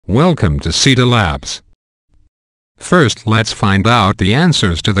Welcome to CEDA-Labz. First, let's find out the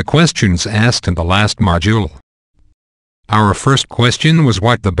answers to the questions asked in the last module. Our first question was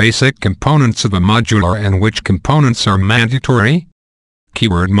what the basic components of a module are and which components are mandatory.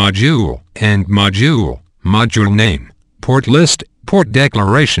 Keyword module and module, module name, port list, port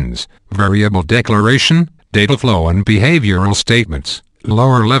declarations, variable declaration, data flow and behavioral statements,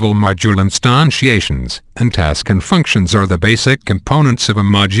 lower-level module instantiations, and task and functions are the basic components of a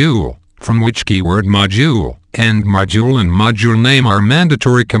module, from which keyword module and module name are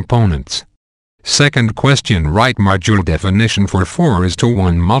mandatory components. Second question, write module definition for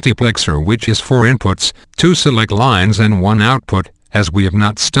 4:1 multiplexer which is 4 inputs, 2 select lines and 1 output. As we have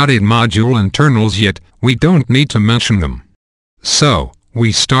not studied module internals yet, we don't need to mention them. So,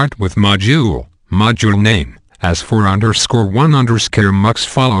 we start with module name, as 4_1_ mux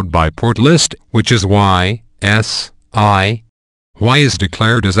followed by port list, which is Y, S, I. Y is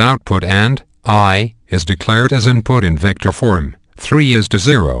declared as output and I is declared as input in vector form,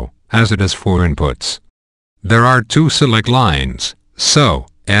 3:0, as it has 4 inputs. There are 2 select lines, so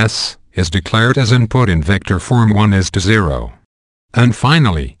S is declared as input in vector form 1:0. And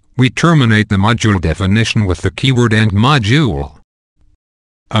finally, we terminate the module definition with the keyword and module.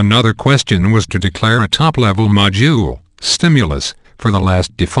 Another question was to declare a top-level module, stimulus, for the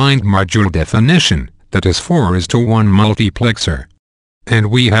last defined module definition, that is 4:1 multiplexer. And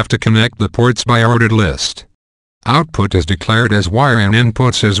we have to connect the ports by ordered list. Output is declared as wire and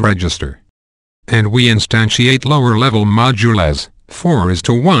inputs as register. And we instantiate lower-level module as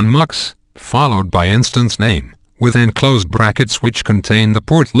 4:1 mux, followed by instance name, with enclosed brackets which contain the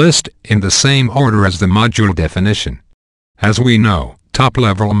port list in the same order as the module definition. As we know,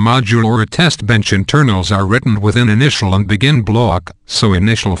 top-level module or test bench internals are written within initial and begin block, so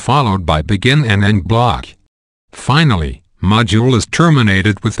initial followed by begin and end block. Finally, module is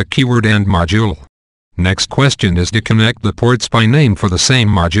terminated with the keyword and module. Next question is to connect the ports by name for the same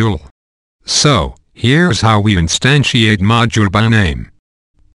module. So, here's how we instantiate module by name.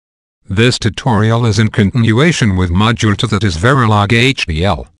 This tutorial is in continuation with Module 2, that is Verilog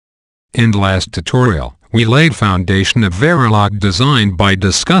HDL. In last tutorial, we laid foundation of Verilog design by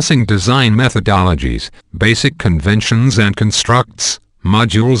discussing design methodologies, basic conventions and constructs,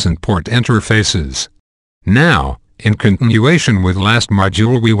 modules and port interfaces. Now, in continuation with last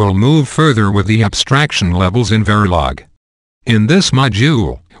module, we will move further with the abstraction levels in Verilog. In this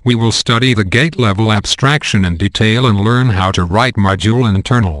module, we will study the gate level abstraction in detail and learn how to write module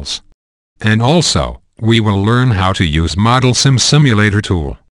internals. And also, we will learn how to use Model Sim Simulator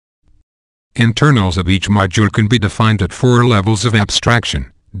tool. Internals of each module can be defined at 4 levels of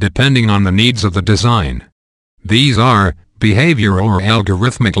abstraction, depending on the needs of the design. These are, behavioral or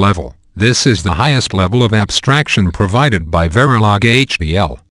algorithmic level. This is the highest level of abstraction provided by Verilog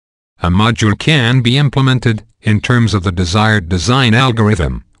HDL. A module can be implemented, in terms of the desired design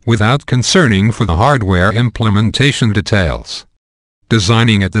algorithm, without concerning for the hardware implementation details.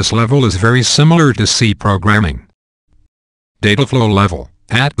 Designing at this level is very similar to C programming. Data flow level.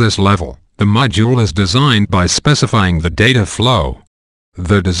 At this level, the module is designed by specifying the data flow.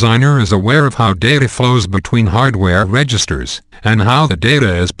 The designer is aware of how data flows between hardware registers, and how the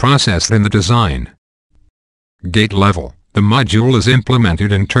data is processed in the design. Gate level. The module is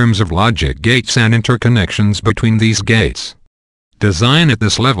implemented in terms of logic gates and interconnections between these gates. Design at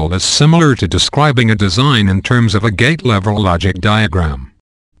this level is similar to describing a design in terms of a gate-level logic diagram.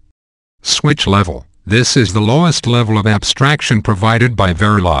 Switch level. This is the lowest level of abstraction provided by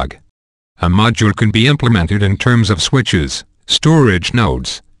Verilog. A module can be implemented in terms of switches, storage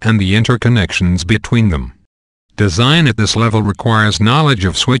nodes, and the interconnections between them. Design at this level requires knowledge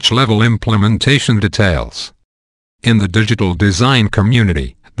of switch-level implementation details. In the digital design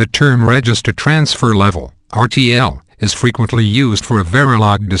community, the term register transfer level, RTL, is frequently used for a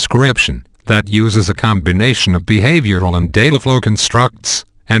Verilog description that uses a combination of behavioral and data flow constructs,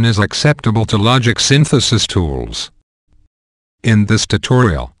 and is acceptable to logic synthesis tools. In this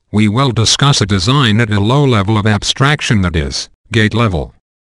tutorial, we will discuss a design at a low level of abstraction, that is, gate level.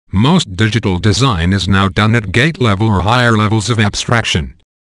 Most digital design is now done at gate level or higher levels of abstraction.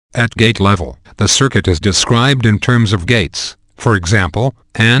 At gate level, the circuit is described in terms of gates, for example,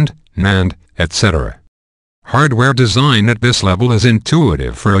 AND, NAND, etc. Hardware design at this level is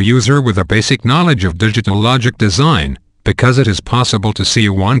intuitive for a user with a basic knowledge of digital logic design, because it is possible to see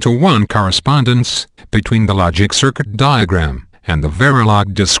a one-to-one correspondence between the logic circuit diagram and the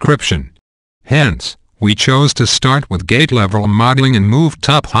Verilog description. Hence, we chose to start with gate-level modeling and move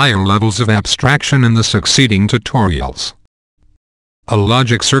top higher levels of abstraction in the succeeding tutorials. A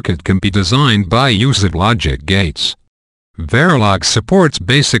logic circuit can be designed by use of logic gates. Verilog supports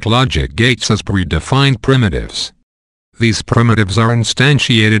basic logic gates as predefined primitives. These primitives are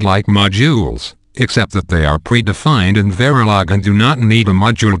instantiated like modules, except that they are predefined in Verilog and do not need a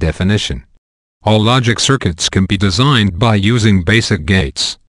module definition. All logic circuits can be designed by using basic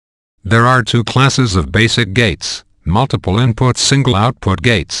gates. There are two classes of basic gates: multiple input single output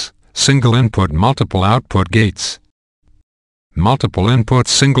gates, single input multiple output gates. Multiple input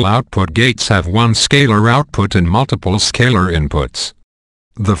single output gates have one scalar output and multiple scalar inputs.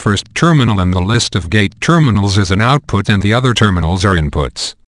 The first terminal in the list of gate terminals is an output and the other terminals are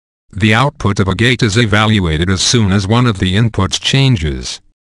inputs. The output of a gate is evaluated as soon as one of the inputs changes.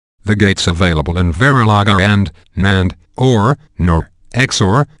 The gates available in Verilog are AND, NAND, OR, NOR,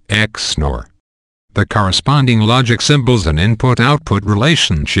 XOR, XNOR. The corresponding logic symbols and input-output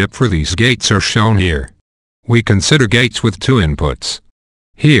relationship for these gates are shown here. We consider gates with two inputs.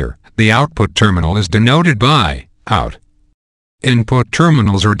 Here, the output terminal is denoted by OUT. Input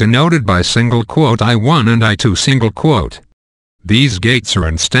terminals are denoted by single quote I1 and I2 single quote. These gates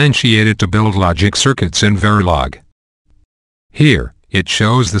are instantiated to build logic circuits in Verilog. Here, it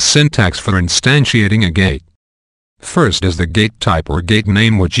shows the syntax for instantiating a gate. First is the gate type or gate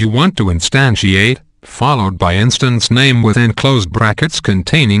name which you want to instantiate, followed by instance name within closed brackets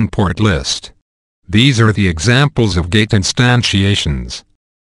containing port list. These are the examples of gate instantiations.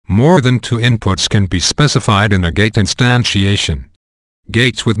 More than two inputs can be specified in a gate instantiation.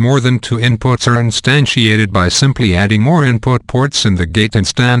 Gates with more than two inputs are instantiated by simply adding more input ports in the gate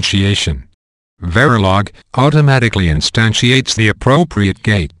instantiation. Verilog automatically instantiates the appropriate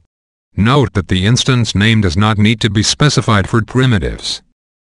gate. Note that the instance name does not need to be specified for primitives.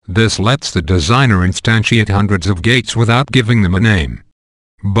 This lets the designer instantiate hundreds of gates without giving them a name.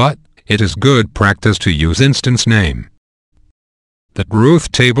 But it is good practice to use instance name. The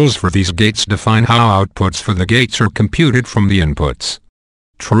truth tables for these gates define how outputs for the gates are computed from the inputs.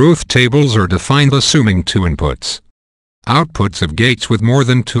 Truth tables are defined assuming two inputs. Outputs of gates with more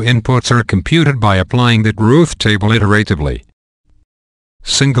than two inputs are computed by applying the truth table iteratively.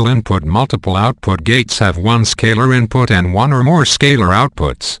 Single input multiple output gates have one scalar input and one or more scalar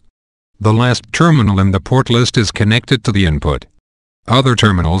outputs. The last terminal in the port list is connected to the input. Other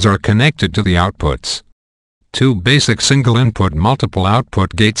terminals are connected to the outputs. Two basic single input multiple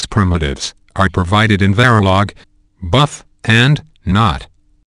output gates primitives are provided in Verilog: buff and not.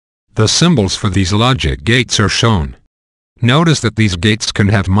 The symbols for these logic gates are shown. Notice that these gates can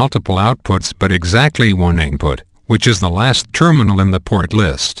have multiple outputs but exactly one input, which is the last terminal in the port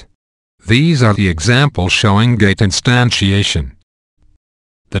list. These are the examples showing gate instantiation.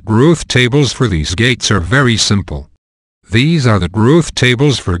 The truth tables for these gates are very simple. These are the truth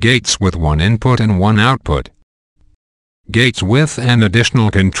tables for gates with one input and one output. Gates with an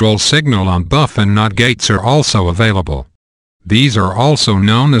additional control signal on buff and not gates are also available. These are also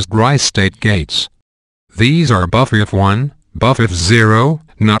known as dry state gates. These are buff if 1, buff if 0,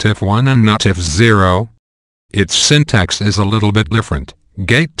 not if 1 and not if 0. Its syntax is a little bit different.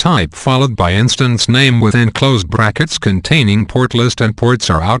 Gate type followed by instance name within closed brackets containing port list and ports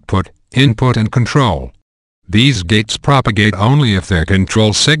are output, input and control. These gates propagate only if their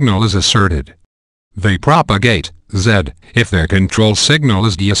control signal is asserted. They propagate, Z, if their control signal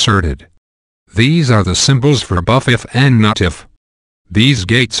is deasserted. These are the symbols for buff if and not if. These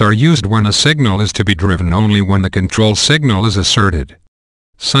gates are used when a signal is to be driven only when the control signal is asserted.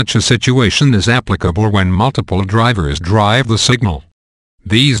 Such a situation is applicable when multiple drivers drive the signal.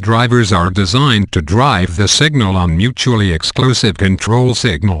 These drivers are designed to drive the signal on mutually exclusive control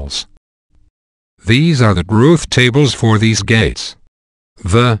signals. These are the truth tables for these gates.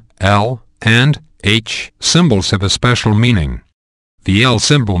 The L and H symbols have a special meaning. The L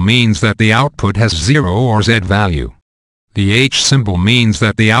symbol means that the output has 0 or Z value. The H symbol means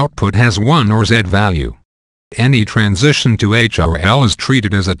that the output has 1 or Z value. Any transition to H or L is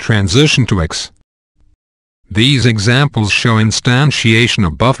treated as a transition to X. These examples show instantiation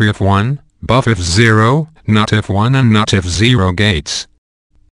of buff if 1, buff if 0, not if 1 and not if 0 gates.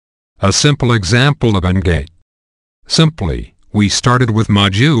 A simple example of AND gate. Simply, we started with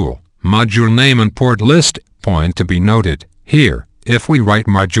module name and port list. Point to be noted, here, if we write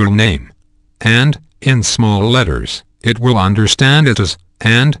module name and in small letters, it will understand it as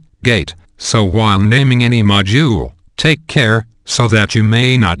AND gate. So while naming any module, take care so that you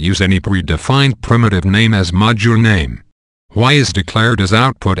may not use any predefined primitive name as module name. Y is declared as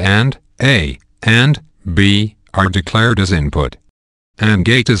output and A and B are declared as input. AND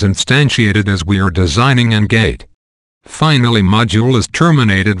gate is instantiated as we are designing AND gate. Finally, module is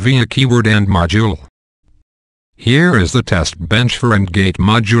terminated via keyword AND module. Here is the test bench for AND gate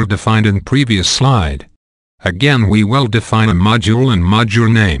module defined in previous slide. Again we will define a module and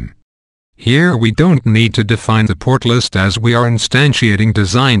module name. Here we don't need to define the port list as we are instantiating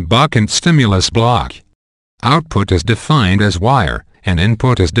design block and stimulus block. Output is defined as wire, and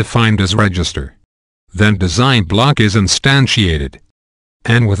input is defined as register. Then design block is instantiated.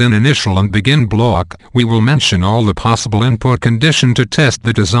 And within initial and begin block, we will mention all the possible input condition to test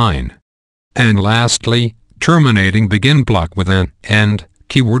the design. And lastly, terminating begin block with an end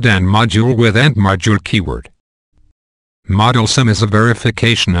keyword and module with end module keyword. ModelSim is a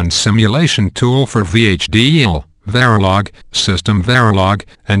verification and simulation tool for VHDL, Verilog, System Verilog,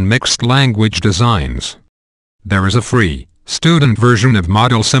 and mixed language designs. There is a free, student version of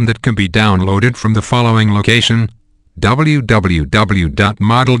ModelSim that can be downloaded from the following location: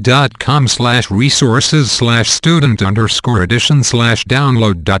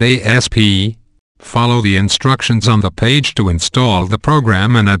 www.model.com/resources/student_edition/download.asp. Follow the instructions on the page to install the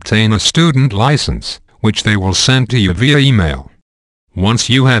program and obtain a student license, which they will send to you via email. Once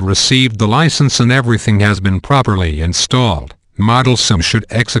you have received the license and everything has been properly installed, ModelSim should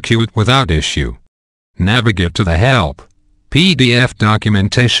execute without issue. Navigate to the Help, PDF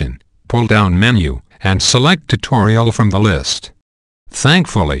Documentation, pull-down menu, and select Tutorial from the list.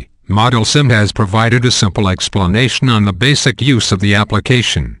 Thankfully, ModelSim has provided a simple explanation on the basic use of the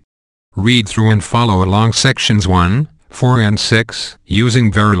application. Read through and follow along sections 1, 4 and 6 using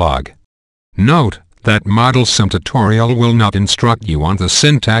Verilog. Note that ModelSim tutorial will not instruct you on the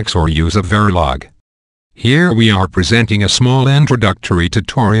syntax or use of Verilog. Here we are presenting a small introductory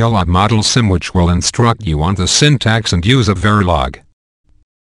tutorial on ModelSim which will instruct you on the syntax and use of Verilog.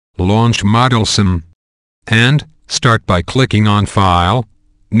 Launch ModelSim and start by clicking on File,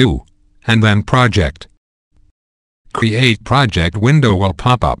 New, and then Project. Create Project window will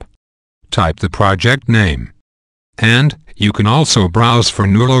pop up. Type the project name. And you can also browse for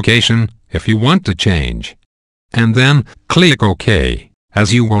new location if you want to change. And then click OK.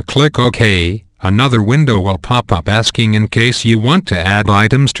 As you will click OK, another window will pop up asking in case you want to add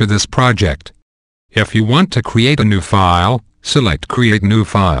items to this project. If you want to create a new file, select Create New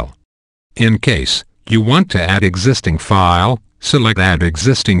File. In case you want to add existing file, select Add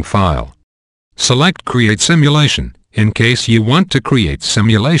Existing File. Select Create Simulation, in case you want to create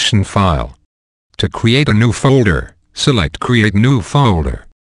simulation file. To create a new folder, select Create New Folder.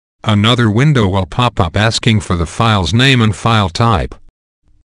 Another window will pop up asking for the file's name and file type.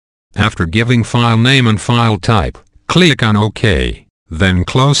 After giving file name and file type, click on OK. Then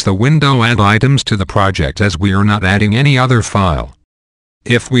close the window. Add items to the project as we are not adding any other file.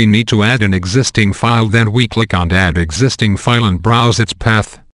 If we need to add an existing file, then we click on Add Existing File and browse its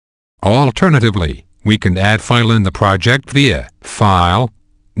path. Alternatively, we can add file in the project via File,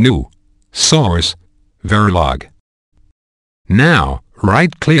 New, Source, Verilog. Now,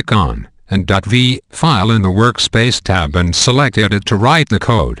 right-click on and .v file in the Workspace tab and select Edit to write the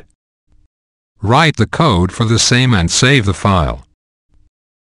code. Write the code for the same and save the file.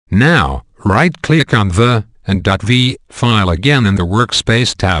 Now, right-click on the and .v file again in the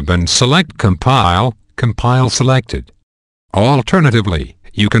Workspace tab and select Compile, Compile selected. Alternatively,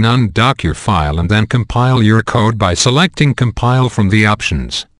 you can undock your file and then compile your code by selecting Compile from the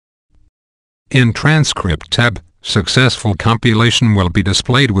options. In Transcript tab, successful compilation will be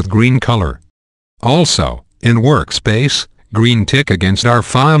displayed with green color. Also, in Workspace, green tick against our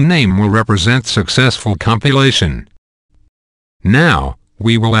file name will represent successful compilation. Now,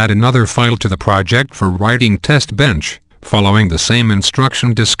 we will add another file to the project for writing test bench, following the same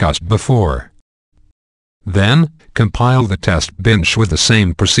instruction discussed before. Then, compile the test bench with the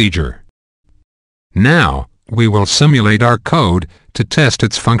same procedure. Now, we will simulate our code to test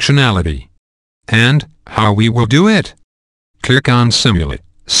its functionality. And how we will do it? Click on Simulate,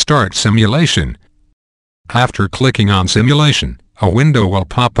 Start Simulation. After clicking on Simulation, a window will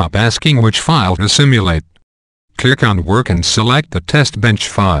pop up asking which file to simulate. Click on Work and select the test bench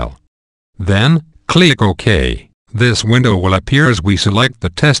file. Then, click OK. This window will appear as we select the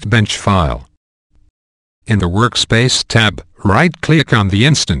test bench file. In the Workspace tab, right-click on the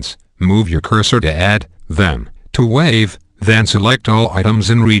instance, move your cursor to Add, then to Wave, then select All Items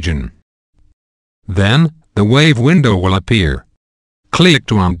in Region. Then, the Wave window will appear. Click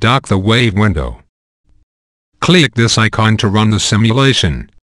to undock the Wave window. Click this icon to run the simulation.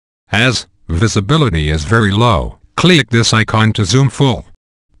 As visibility is very low, click this icon to zoom full.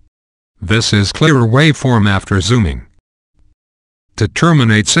 This is clearer waveform after zooming. To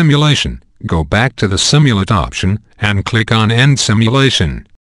terminate simulation, go back to the Simulate option and click on End Simulation.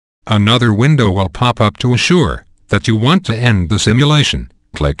 Another window will pop up to assure that you want to end the simulation.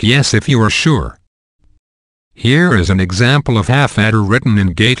 Click Yes if you are sure. Here is an example of half adder written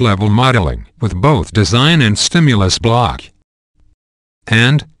in gate-level modeling, with both design and stimulus block.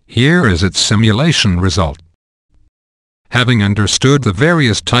 And here is its simulation result. Having understood the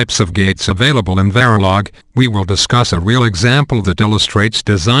various types of gates available in Verilog, we will discuss a real example that illustrates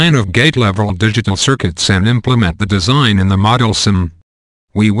design of gate-level digital circuits and implement the design in the model sim.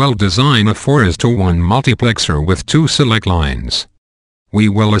 We will design a 4:1 multiplexer with 2 select lines. We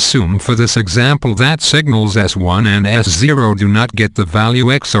will assume for this example that signals S1 and S0 do not get the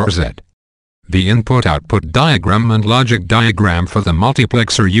value X or Z. The input-output diagram and logic diagram for the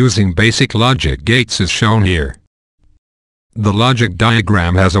multiplexer using basic logic gates is shown here. The logic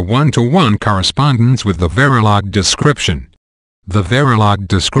diagram has a 1-to-1 correspondence with the Verilog description. The Verilog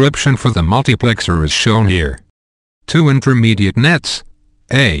description for the multiplexer is shown here. 2 intermediate nets,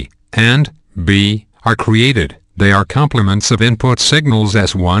 A and B, are created. They are complements of input signals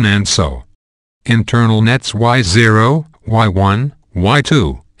S1 and so. Internal nets Y0, Y1,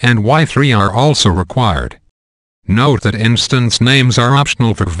 Y2, and Y3 are also required. Note that instance names are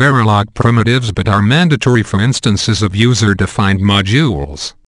optional for Verilog primitives but are mandatory for instances of user-defined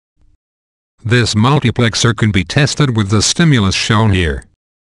modules. This multiplexer can be tested with the stimulus shown here.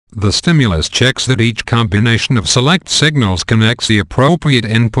 The stimulus checks that each combination of select signals connects the appropriate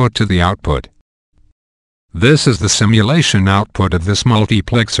input to the output. This is the simulation output of this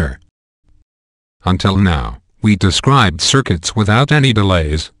multiplexer. Until now, we described circuits without any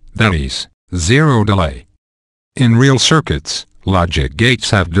delays, that is, zero delay. In real circuits, logic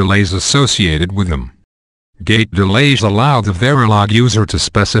gates have delays associated with them. Gate delays allow the Verilog user to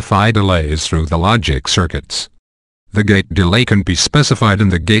specify delays through the logic circuits. The gate delay can be specified in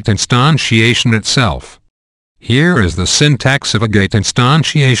the gate instantiation itself. Here is the syntax of a gate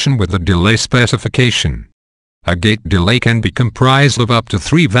instantiation with the delay specification. A gate delay can be comprised of up to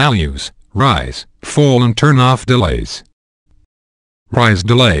 3 values: rise, fall and turn-off delays. Rise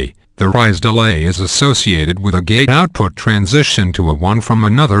delay. The rise delay is associated with a gate output transition to a 1 from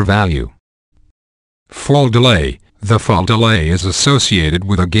another value. Fall delay. The fall delay is associated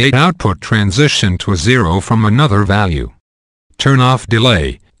with a gate output transition to a 0 from another value. Turn-off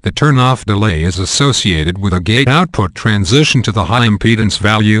delay. The turn-off delay is associated with a gate output transition to the high impedance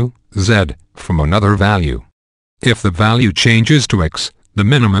value, Z, from another value. If the value changes to X, the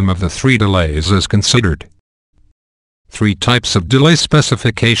minimum of the 3 delays is considered. 3 types of delay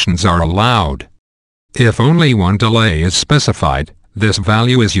specifications are allowed. If only 1 delay is specified, this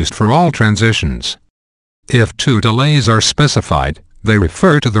value is used for all transitions. If 2 delays are specified, they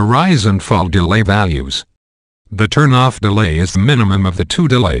refer to the rise and fall delay values. The turn-off delay is the minimum of the 2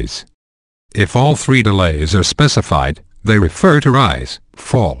 delays. If all 3 delays are specified, they refer to rise,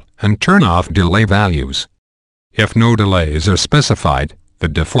 fall, and turn-off delay values. If no delays are specified, the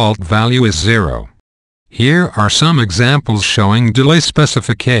default value is 0. Here are some examples showing delay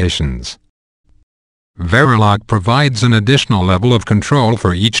specifications. Verilog provides an additional level of control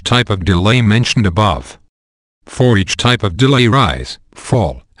for each type of delay mentioned above. For each type of delay rise,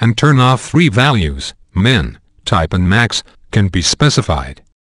 fall, and turn-off 3 values, min, type and max, can be specified.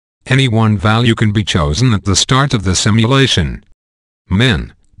 Any one value can be chosen at the start of the simulation.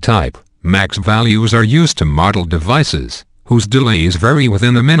 Min, type, max values are used to model devices, whose delays vary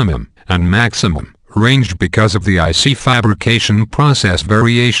within a minimum and maximum range because of the IC fabrication process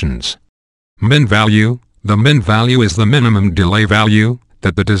variations. Min value. The min value is the minimum delay value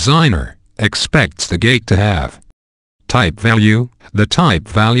that the designer expects the gate to have. Type value. The type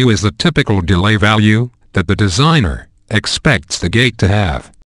value is the typical delay value that the designer expects the gate to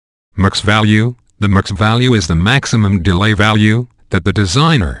have. Max value. The max value is the maximum delay value that the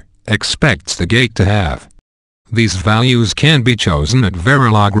designer expects the gate to have. These values can be chosen at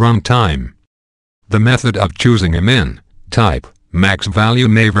Verilog runtime. The method of choosing a min, type, max value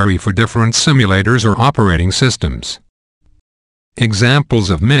may vary for different simulators or operating systems. Examples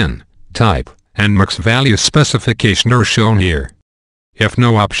of min, type, and max value specification are shown here. If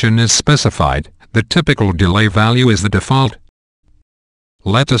no option is specified, the typical delay value is the default.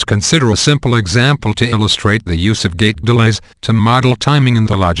 Let us consider a simple example to illustrate the use of gate delays to model timing in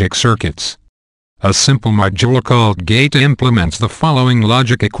the logic circuits. A simple module called gate implements the following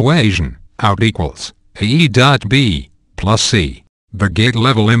logic equation: out equals A dot B plus C. The gate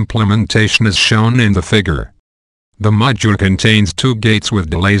level implementation is shown in the figure. The module contains 2 gates with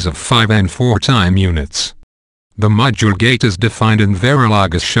delays of 5 and 4 time units. The module gate is defined in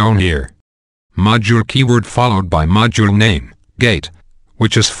Verilog as shown here. Module keyword followed by module name, gate,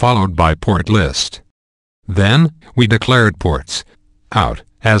 which is followed by port list. Then, we declared ports, out,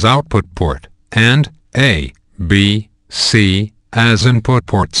 as output port, and A, B, C, as input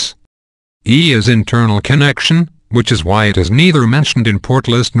ports. E is internal connection, which is why it is neither mentioned in port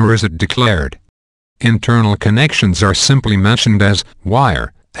list nor is it declared. Internal connections are simply mentioned as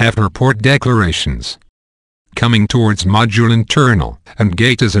wire after port declarations. Coming towards module internal, and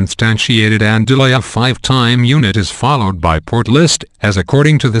gate is instantiated and delay of 5-time unit is followed by port list as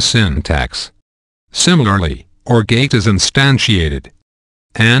according to the syntax. Similarly, OR gate is instantiated,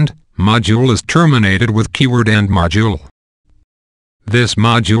 and module is terminated with keyword and module. This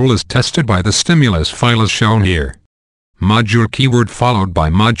module is tested by the stimulus file as shown here. Module keyword followed by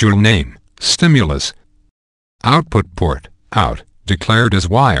module name, stimulus. Output port, out, declared as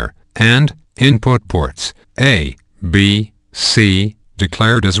wire, and input ports, A, B, C,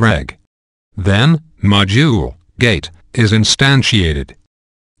 declared as reg. Then, module, gate, is instantiated.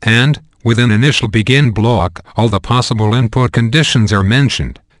 And, within initial begin block, all the possible input conditions are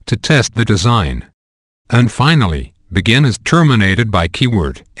mentioned, to test the design. And finally, begin is terminated by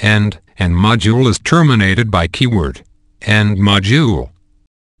keyword end, and module is terminated by keyword end module.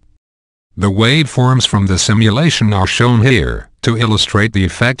 The waveforms from the simulation are shown here, to illustrate the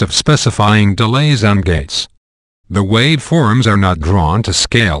effect of specifying delays on gates. The waveforms are not drawn to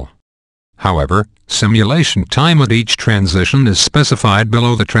scale. However, simulation time at each transition is specified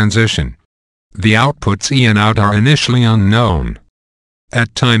below the transition. The outputs E and out are initially unknown.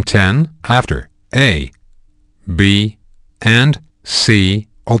 At time 10, after A, B, and C,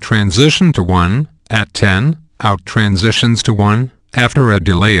 all transition to 1, at 10, out transitions to 1, after a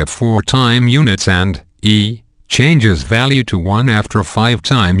delay of 4-time units, and E changes value to 1 after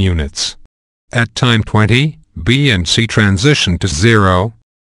 5-time units. At time 20, B and C transition to 0.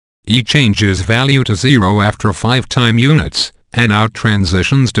 E changes value to 0 after 5-time units, and out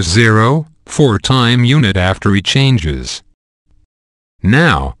transitions to 0, 4-time unit after E changes.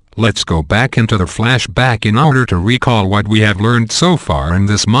 Now, let's go back into the flashback in order to recall what we have learned so far in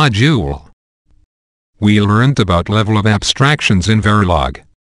this module. We learned about level of abstractions in Verilog.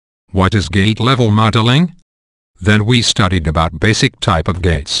 What is gate level modeling? Then we studied about basic type of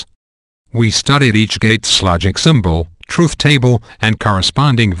gates. We studied each gate's logic symbol, truth table, and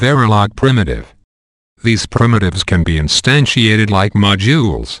corresponding Verilog primitive. These primitives can be instantiated like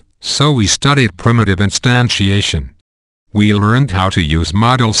modules, so we studied primitive instantiation. We learned how to use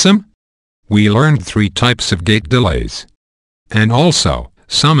model sim. We learned 3 types of gate delays. And also,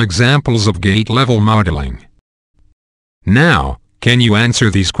 some examples of gate level modeling. Now, can you answer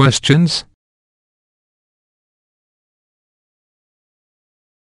these questions?